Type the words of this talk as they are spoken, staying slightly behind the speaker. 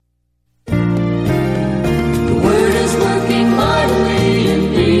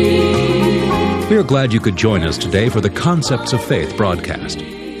We are glad you could join us today for the Concepts of Faith broadcast.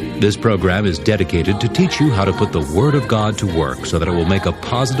 This program is dedicated to teach you how to put the Word of God to work so that it will make a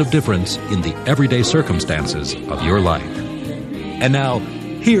positive difference in the everyday circumstances of your life. And now,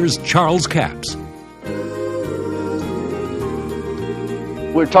 here's Charles Capps.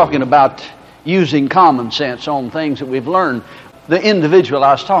 We're talking about using common sense on things that we've learned. The individual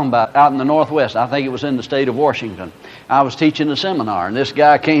I was talking about out in the Northwest, I think it was in the state of Washington, I was teaching a seminar, and this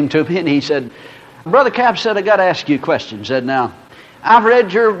guy came to me and he said, Brother Capps said, I got to ask you a question. He said, now, I've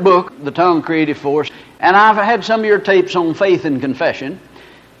read your book, The Tongue Creative Force, and I've had some of your tapes on faith and confession.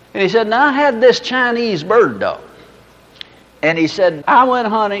 And he said, now I had this Chinese bird dog. And he said, I went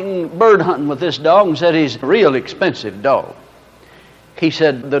bird hunting with this dog and said he's a real expensive dog. He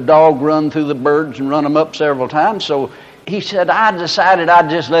said, the dog run through the birds and run them up several times. So he said, I decided I'd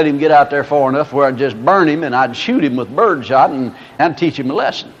just let him get out there far enough where I'd just burn him and I'd shoot him with birdshot and teach him a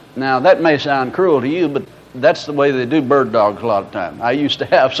lesson. Now, that may sound cruel to you, but that's the way they do bird dogs a lot of times. I used to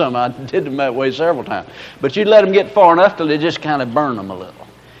have some. I did them that way several times. But you'd let them get far enough till they just kind of burn them a little.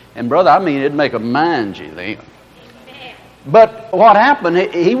 And, brother, I mean, it'd make them mind you then. But what happened,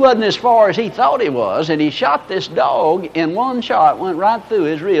 he wasn't as far as he thought he was, and he shot this dog in one shot, went right through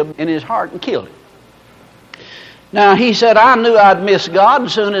his rib and his heart and killed him. Now, he said, I knew I'd miss God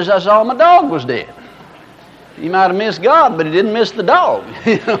as soon as I saw my dog was dead. He might have missed God, but he didn't miss the dog.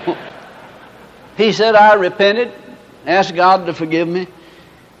 You know? He said, I repented, asked God to forgive me.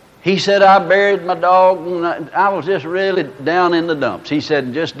 He said, I buried my dog, and I was just really down in the dumps. He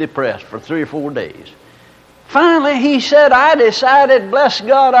said, just depressed for 3 or 4 days. Finally, he said, I decided, bless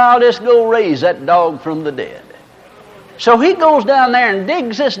God, I'll just go raise that dog from the dead. So he goes down there and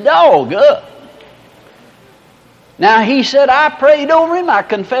digs this dog up. Now, he said, I prayed over him, I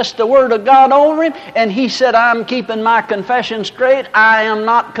confessed the Word of God over him, and he said, I'm keeping my confession straight. I am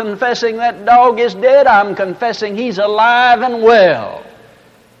not confessing that dog is dead, I'm confessing he's alive and well.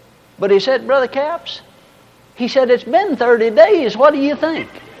 But he said, Brother Capps, he said, it's been 30 days, what do you think?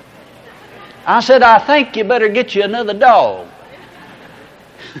 I said, I think you better get you another dog.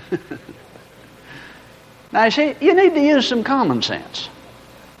 Now, you see, you need to use some common sense.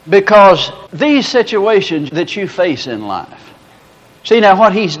 Because these situations that you face in life, see now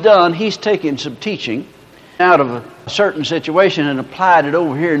what he's done, he's taken some teaching out of a certain situation and applied it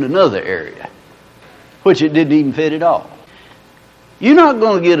over here in another area, which it didn't even fit at all. You're not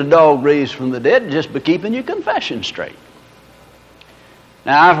going to get a dog raised from the dead just by keeping your confession straight.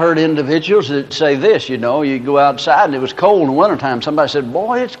 Now, I've heard individuals that say this, you know, you go outside and it was cold in the wintertime. Somebody said,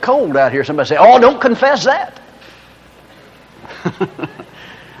 boy, it's cold out here. Somebody said, oh, don't confess that.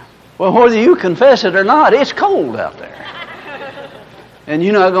 Well, whether you confess it or not, it's cold out there. And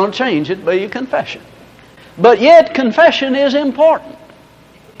you're not going to change it by your confession. But yet, confession is important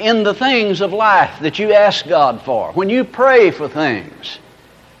in the things of life that you ask God for. When you pray for things,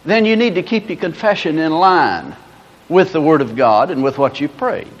 then you need to keep your confession in line with the Word of God and with what you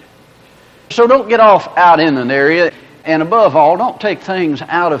prayed. So don't get off out in an area, and above all, don't take things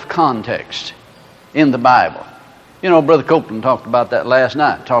out of context in the Bible. You know, Brother Copeland talked about that last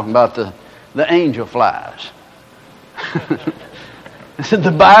night, talking about the angel flies.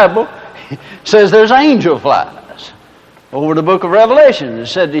 The Bible says there's angel flies. Over the book of Revelation, it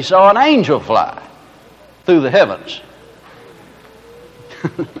said he saw an angel fly through the heavens.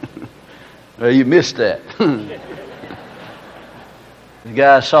 Well, you missed that. The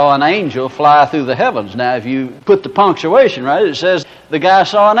guy saw an angel fly through the heavens. Now, if you put the punctuation right, it says the guy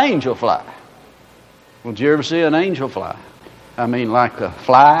saw an angel fly. Well, did you ever see an angel fly? I mean, like a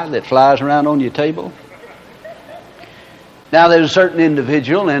fly that flies around on your table? Now, there's a certain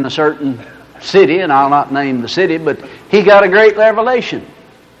individual in a certain city, and I'll not name the city, but he got a great revelation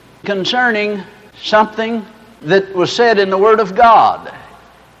concerning something that was said in the Word of God.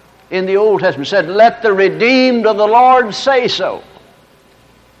 In the Old Testament, it said, let the redeemed of the Lord say so.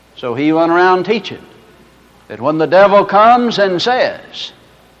 So he went around teaching that when the devil comes and says,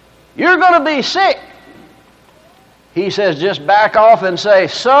 you're going to be sick, he says, just back off and say,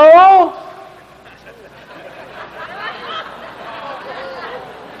 so?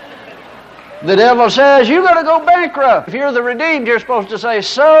 The devil says, you're going to go bankrupt. If you're the redeemed, you're supposed to say,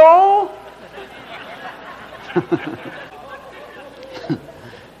 so?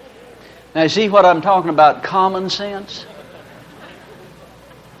 Now, you see what I'm talking about? Common sense?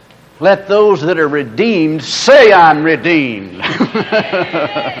 Let those that are redeemed say, I'm redeemed.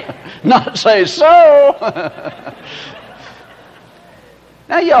 Not say, so.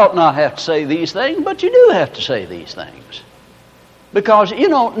 Now, you ought not have to say these things, but you do have to say these things. Because, you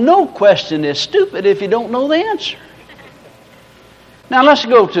know, no question is stupid if you don't know the answer. Now, let's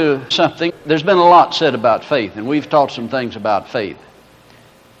go to something there's been a lot said about faith, and we've taught some things about faith.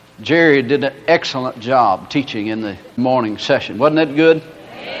 Jerry did an excellent job teaching in the morning session. Wasn't that good?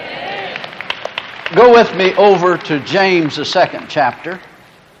 Go with me over to James, the 2nd chapter,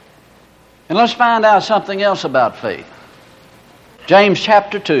 and let's find out something else about faith. James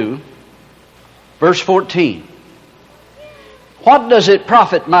chapter 2, verse 14. What does it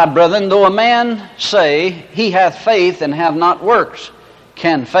profit, my brethren, though a man say he hath faith and have not works?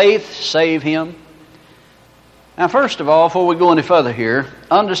 Can faith save him? Now, first of all, before we go any further here,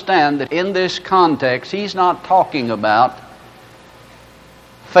 understand that in this context, he's not talking about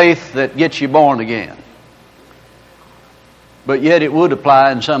faith that gets you born again. But yet it would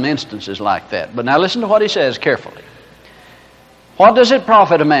apply in some instances like that. But now listen to what he says carefully. What does it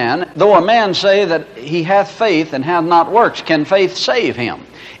profit a man, though a man say that he hath faith and hath not works? Can faith save him?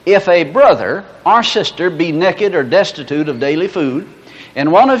 If a brother or sister be naked or destitute of daily food,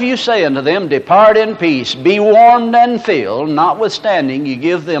 and one of you say unto them, Depart in peace, be warmed and filled, notwithstanding you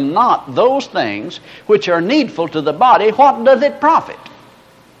give them not those things which are needful to the body, what doth it profit?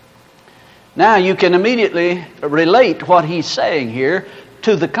 Now you can immediately relate what he's saying here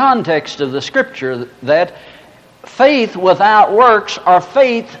to the context of the Scripture, that faith without works, or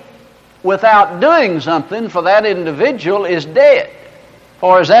faith without doing something for that individual, is dead, as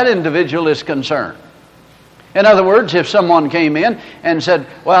far as that individual is concerned. In other words, if someone came in and said,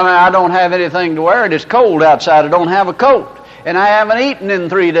 well, I don't have anything to wear, and it's cold outside, I don't have a coat, and I haven't eaten in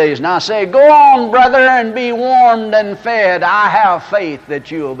 3 days, and I say, go on, brother, and be warmed and fed, I have faith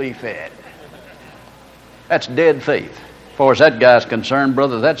that you will be fed. That's dead faith. As far as that guy's concerned,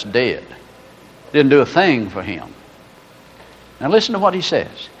 brother, that's dead. Didn't do a thing for him. Now listen to what he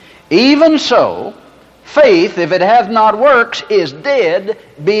says. Even so, faith, if it hath not works, is dead,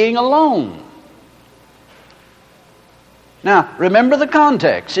 being alone. Now, remember the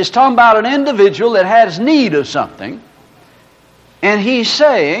context. It's talking about an individual that has need of something, and he's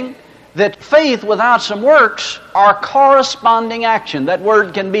saying that faith without some works are corresponding action. That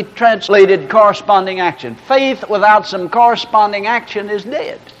word can be translated corresponding action. Faith without some corresponding action is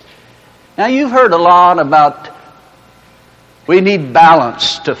dead. Now, you've heard a lot about we need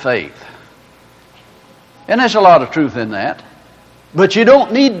balance to faith. And there's a lot of truth in that. But you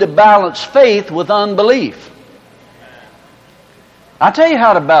don't need to balance faith with unbelief. I'll tell you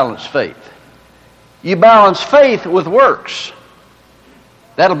how to balance faith. You balance faith with works.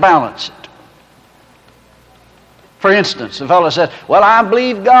 That'll balance it. For instance, a fellow says, well, I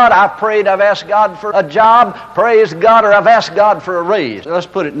believe God, I prayed, I've asked God for a job, praise God, or I've asked God for a raise. Let's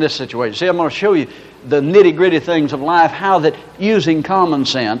put it in this situation. See, I'm going to show you the nitty-gritty things of life, how that using common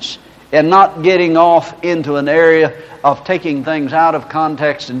sense and not getting off into an area of taking things out of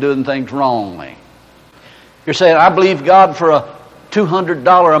context and doing things wrongly. You're saying, I believe God for a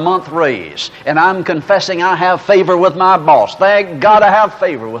 $200 a month raise, and I'm confessing I have favor with my boss. Thank God I have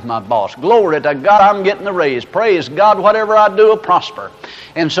favor with my boss. Glory to God, I'm getting the raise. Praise God, whatever I do will prosper.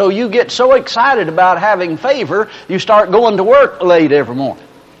 And so you get so excited about having favor, you start going to work late every morning.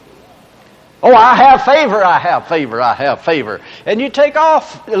 Oh, I have favor, I have favor, I have favor. And you take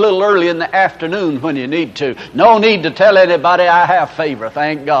off a little early in the afternoon when you need to. No need to tell anybody I have favor.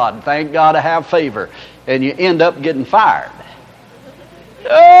 Thank God I have favor. And you end up getting fired.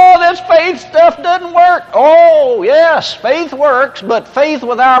 Oh, this faith stuff doesn't work. Oh, yes, faith works, but faith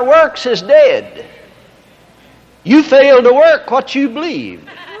without works is dead. You fail to work what you believe.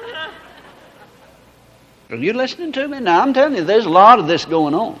 Are you listening to me? Now, I'm telling you, there's a lot of this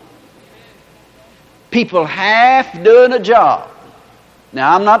going on. People half doing a job.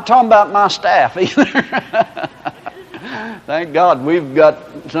 Now, I'm not talking about my staff either. Thank God we've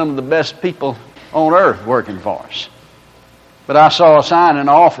got some of the best people on earth working for us. But I saw a sign in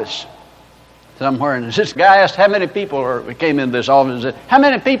the office somewhere, and this guy asked how many people, or we came into this office and said, how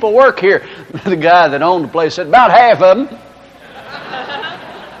many people work here? The guy that owned the place said, about half of them.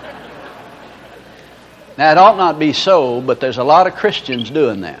 Now, it ought not be so, but there's a lot of Christians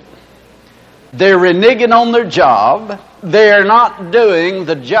doing that. They're reneging on their job. They're not doing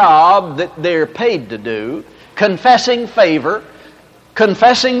the job that they're paid to do, confessing favor,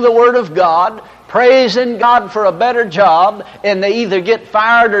 confessing the Word of God, praising God for a better job, and they either get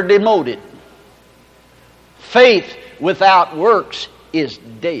fired or demoted. Faith without works is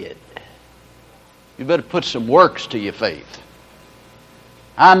dead. You better put some works to your faith.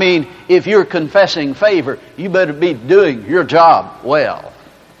 I mean, if you're confessing favor, you better be doing your job well.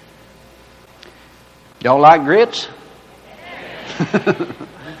 Y'all like grits?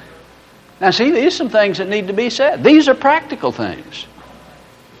 Now see, these are some things that need to be said. These are practical things.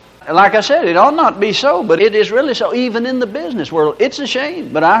 Like I said, it ought not be so, but it is really so, even in the business world. It's a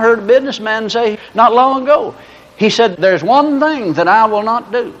shame. But I heard a businessman say not long ago, he said, there's one thing that I will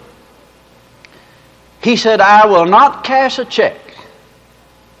not do. He said, I will not cash a check.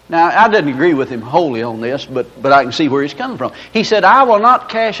 Now, I didn't agree with him wholly on this, but I can see where he's coming from. He said, I will not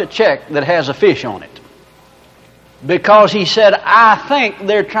cash a check that has a fish on it. Because he said, I think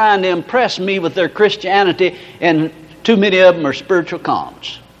they're trying to impress me with their Christianity, and too many of them are spiritual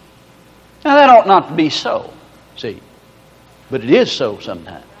cons. Now, that ought not to be so, see. But it is so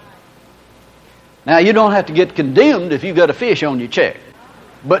sometimes. Now, you don't have to get condemned if you've got a fish on your check.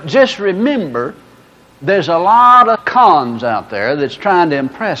 But just remember, there's a lot of cons out there that's trying to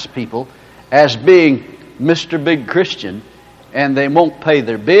impress people as being Mr. Big Christian, and they won't pay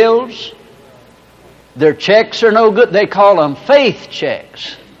their bills. Their checks are no good. They call them faith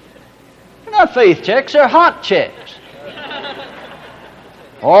checks. They're not faith checks, they're hot checks.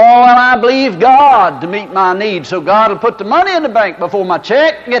 Oh, well, I believe God to meet my needs, so God will put the money in the bank before my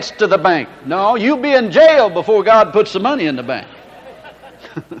check gets to the bank. No, you'll be in jail before God puts the money in the bank.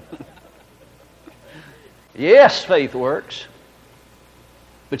 Yes, faith works,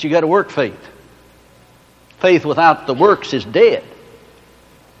 but you got to work faith. Faith without the works is dead.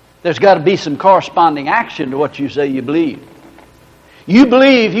 There's got to be some corresponding action to what you say you believe. You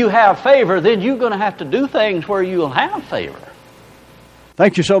believe you have favor, then you're going to have to do things where you'll have favor.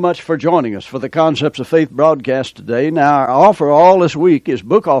 Thank you so much for joining us for the Concepts of Faith broadcast today. Now, our offer all this week is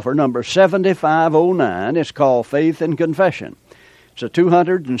book offer number 7509. It's called Faith and Confession. It's a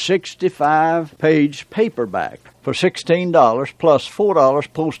 265-page paperback for $16 plus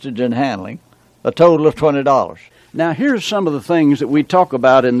 $4 postage and handling, a total of $20. Now, here's some of the things that we talk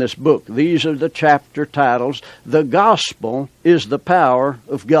about in this book. These are the chapter titles. The Gospel is the Power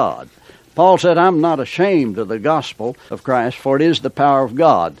of God. Paul said, I'm not ashamed of the gospel of Christ, for it is the power of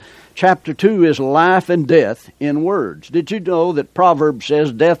God. Chapter 2 is life and death in words. Did you know that Proverbs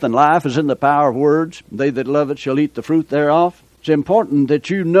says death and life is in the power of words? They that love it shall eat the fruit thereof. It's important that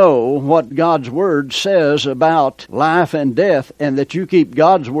you know what God's Word says about life and death, and that you keep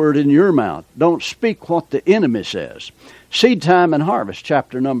God's Word in your mouth. Don't speak what the enemy says. Seed time and harvest,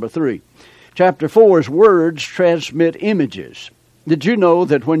 chapter number 3. Chapter 4 is words transmit images. Did you know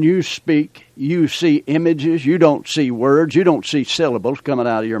that when you speak, you see images? You don't see words. You don't see syllables coming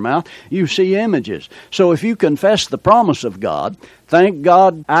out of your mouth. You see images. So if you confess the promise of God, thank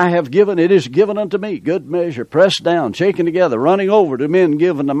God it is given unto me, good measure, pressed down, shaken together, running over to men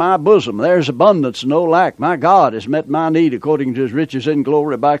given to my bosom. There's abundance, no lack. My God has met my need according to His riches in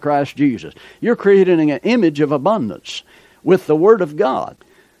glory by Christ Jesus. You're creating an image of abundance with the Word of God.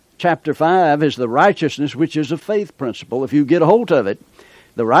 Chapter 5 is the righteousness which is a faith principle. If you get a hold of it,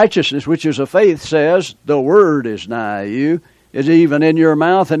 the righteousness which is a faith says the Word is nigh you, is even in your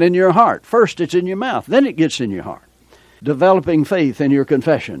mouth and in your heart. First it's in your mouth, then it gets in your heart. Developing faith in your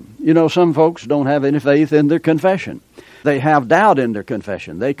confession. You know, some folks don't have any faith in their confession. They have doubt in their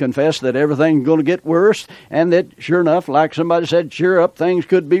confession. They confess that everything's going to get worse, and that, sure enough, like somebody said, cheer up, things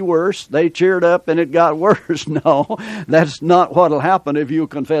could be worse. They cheered up and it got worse. No, that's not what will happen if you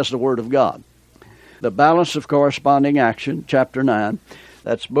confess the Word of God. The balance of corresponding action, chapter 9.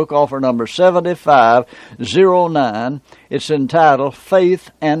 That's book offer number 7509. It's entitled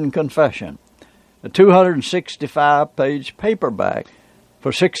Faith and Confession. A 265-page paperback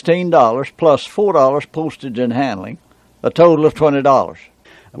for $16 plus $4 postage and handling, a total of $20.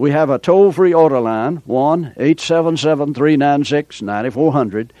 We have a toll-free order line,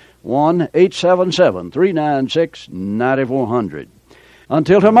 1-877-396-9400, 1-877-396-9400.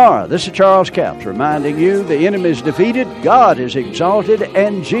 Until tomorrow, this is Charles Capps reminding you the enemy is defeated, God is exalted,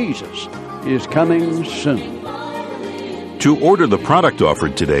 and Jesus is coming soon. To order the product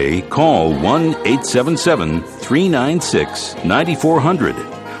offered today, call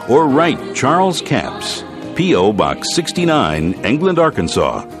 1-877-396-9400 or write Charles Capps, P.O. Box 69, England,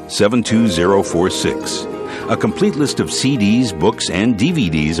 Arkansas, 72046. A complete list of CDs, books, and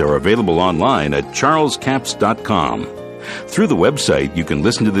DVDs are available online at charlescapps.com. Through the website, you can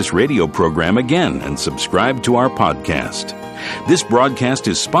listen to this radio program again and subscribe to our podcast. This broadcast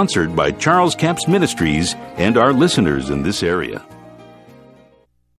is sponsored by Charles Capps Ministries and our listeners in this area.